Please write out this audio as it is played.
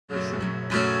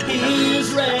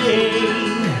Here's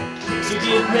rain, so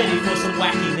get ready for some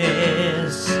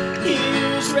wackiness.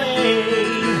 Here's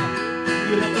rain,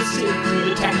 you'll have to sit through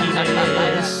the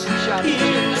tackiness.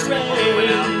 Here's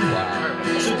rain,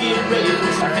 so get ready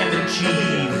for some ham and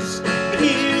cheese.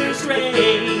 Here's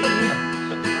rain,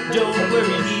 don't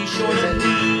worry, he's sure to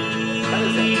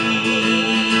please.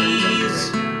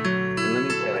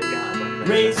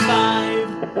 Raise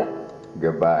 5.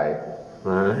 Goodbye.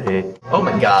 Oh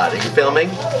my God, are you filming?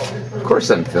 Of course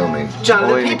I'm filming. John,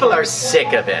 Boy, the people are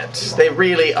sick of it. They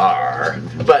really are.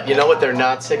 But you know what they're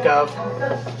not sick of?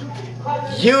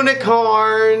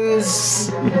 Unicorns!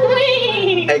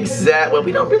 Exactly. Well,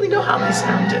 we don't really know how they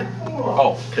sounded.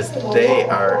 Oh, because they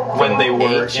are when they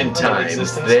were ancient in times.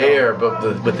 existence. They are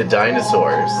with the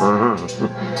dinosaurs.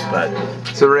 But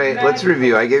So Ray, let's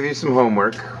review. I gave you some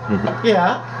homework.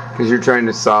 yeah. Because you're trying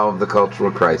to solve the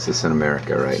cultural crisis in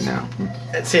America right now.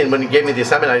 See, and when you gave me the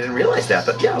assignment, I didn't realize that.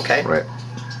 But yeah, okay. Right.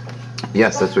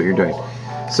 Yes, that's what you're doing.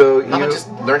 So How about you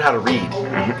just learn how to read?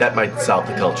 That might solve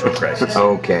the cultural crisis.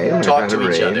 okay? learn how Talk to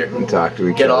each read other. and talk to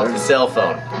each Get other. off the cell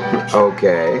phone.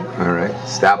 Okay. All right.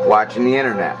 Stop watching the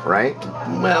internet. Right.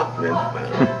 Well,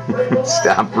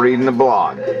 Stop reading the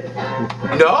blog.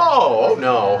 no,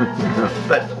 no.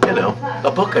 But you know,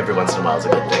 a book every once in a while is a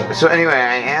good thing. So anyway,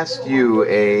 I asked you,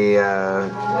 a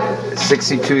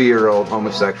 62-year-old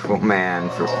homosexual man,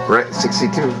 for right,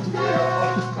 62.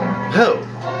 Who?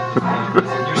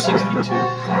 you're 62.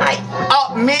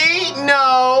 Me?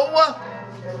 No.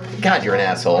 God, you're an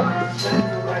asshole.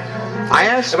 I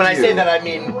asked And when I you, say that, I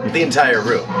mean the entire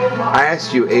room. I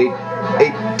asked you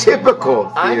a typical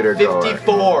theater I'm goer.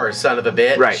 54, son of a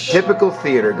bitch. Right, typical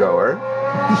theater goer.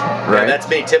 Yeah, Right. that's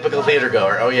me, typical theater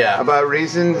goer. Oh yeah. About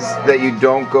reasons that you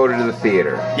don't go to the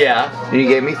theater. Yeah. And you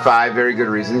gave me 5 very good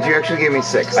reasons. You actually gave me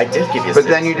 6. I did give you But 6.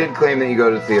 then you did claim that you go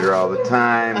to the theater all the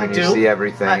time I and do. you see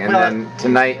everything. And well, then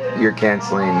tonight you're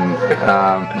canceling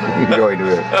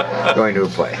going to a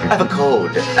play. I have a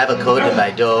code. I have a code to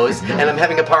my doors, and I'm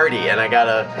having a party, and I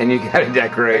gotta. And you gotta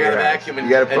decorate. I gotta your house. vacuum and-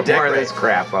 You gotta and put more of decorate. this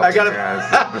crap up I in gotta. your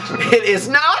house. It is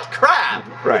not crap.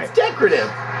 Right. It's decorative.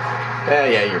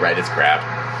 Yeah, you're right. It's crap.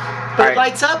 But Right. it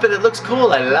lights up and it looks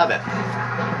cool. I love it.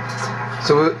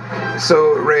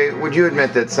 So Ray, would you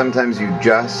admit that sometimes you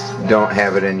just don't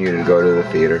have it in you to go to the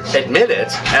theater? Admit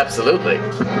it. Absolutely.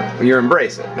 You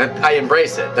embrace it. I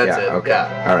embrace it. That's Yeah, it. okay.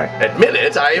 Yeah. All right. Admit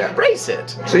it. I Yeah. embrace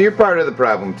it. So you're part of the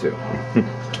problem too.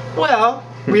 Well,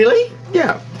 really?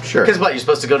 Yeah, sure. Because what? You're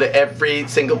supposed to go to every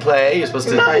single play. You're supposed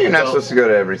to. No, you're not supposed to go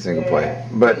to every single play.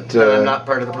 But I'm not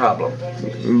part of the problem.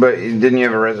 But didn't you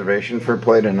have a reservation for a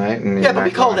play tonight? And Yeah, you're but we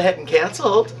not called going? ahead and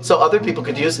canceled, so other people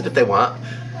could use it if they want.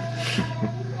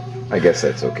 I guess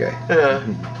that's okay. Yeah.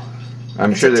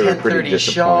 I'm It's sure a they were pretty 10:30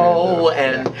 show,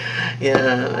 disappointed.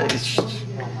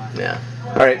 and yeah.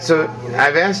 All right, so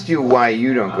I've asked you why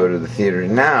you don't go to the theater.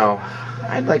 Now,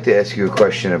 I'd like to ask you a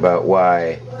question about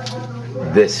why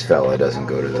this fella doesn't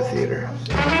go to the theater.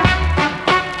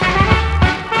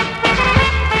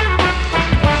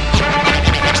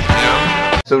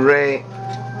 So Ray,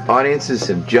 audiences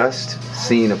have just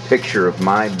seen a picture of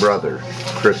my brother,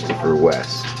 Christopher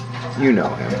West. You know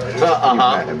him. You've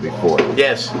met him before.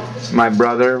 Yes. My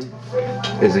brother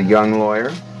is a young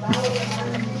lawyer.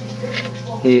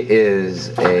 He is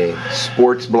a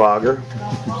sports blogger.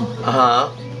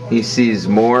 He sees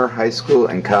more high school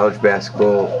and college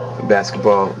basketball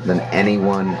than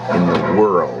anyone in the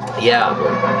world. Yeah.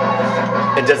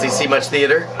 And does he see much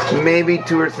theater? Maybe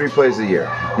 2 or 3 plays a year.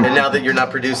 And now that you're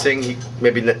not producing,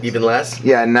 maybe even less?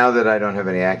 Yeah, now that I don't have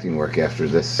any acting work after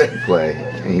this play,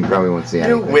 he probably won't see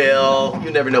anything. You will.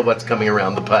 You never know what's coming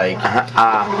around the pike.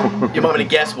 You want me to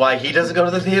guess why he doesn't go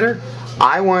to the theater?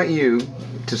 I want you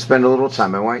to spend a little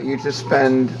time. I want you to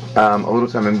spend a little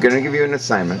time. I'm going to give you an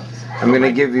assignment. I'm going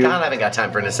to give you. God, I haven't got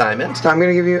time for an assignment. So I'm going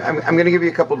to give you. I'm going to give you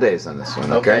a couple days on this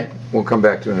one. Okay? We'll come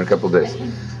back to it in a couple days.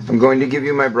 I'm going to give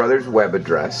you my brother's web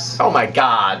address. Oh my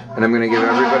God. And I'm going to give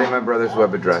everybody my brother's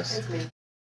web address.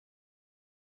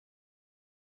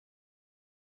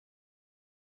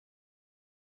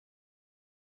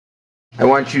 I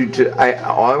want you to.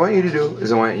 All I want you to do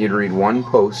is I want you to read one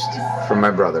post from my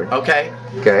brother. Okay.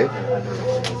 Okay.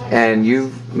 And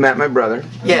you've met my brother.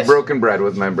 Yes. You've broken bread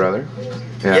with my brother.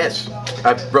 Yeah. Yes.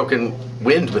 I've broken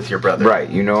wind with your brother. Right.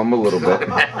 You know him a little bit.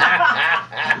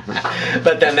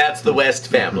 But then that's the West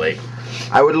family.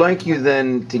 I would like you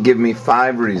then to give me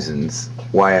 5 reasons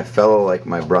why a fellow like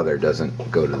my brother doesn't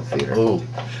go to the theater. Ooh.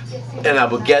 And I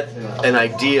will get an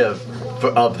idea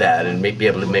of that and be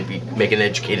able to maybe make an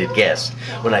educated guess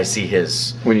when I see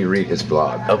his. When you read his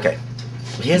blog. Okay.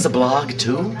 He has a blog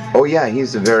too? Oh yeah,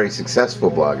 he's a very successful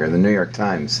blogger. The New York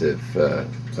Times have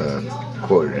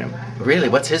quoted him. Really?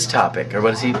 What's his topic, or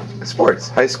what is he? Sports,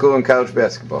 high school and college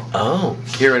basketball. Oh,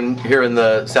 here in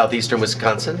the southeastern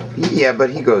Wisconsin? Yeah, but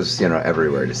he goes,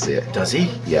 everywhere to see it. Does he?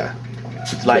 Yeah.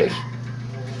 It's Like big.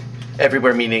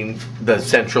 everywhere, meaning the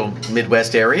central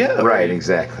Midwest area? Or Right,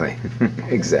 exactly.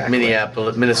 Exactly.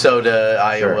 Minneapolis, Minnesota,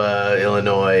 Iowa,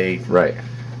 Illinois. Right.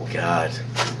 God.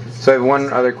 So I have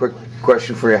one other quick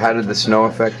question for you. How did the snow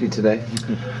affect you today?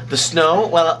 The snow?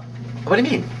 Well, what do you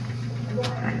mean?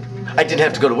 I didn't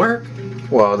have to go to work.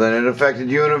 Well, then it affected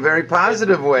you in a very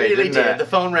positive way, It really didn't did. it? The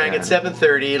phone rang Yeah. at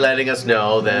 7:30, letting us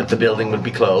know that the building would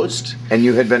be closed. And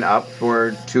you had been up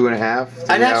for 2.5, 3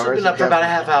 I'd hours? actually been up for about a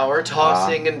half hour,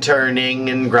 tossing and turning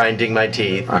and grinding my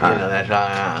teeth. Uh-huh. You know that.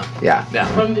 Yeah. Yeah.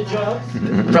 From the job?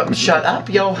 Shut up,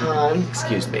 Johan.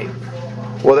 Excuse me.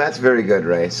 Well, that's very good,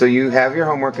 Ray. So you have your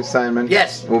homework assignment.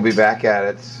 Yes. We'll be back at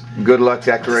it. Good luck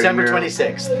decorating December your...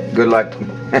 26th. Good luck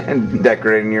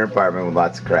decorating your apartment with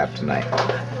lots of crap tonight.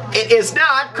 It is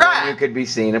not You crap. could be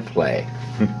seeing a play.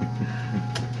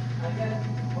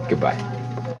 Goodbye.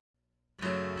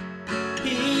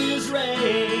 Here's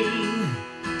Ray,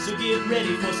 so get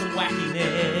ready for some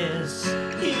wackiness.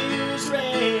 Here's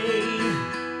Ray,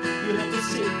 you'll have to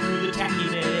sit through the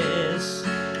tackiness.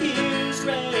 Here's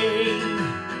Ray,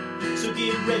 so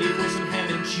get ready for some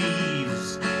ham and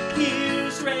cheese.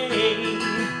 Here's Ray,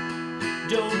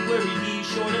 don't worry, he's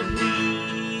sure to please.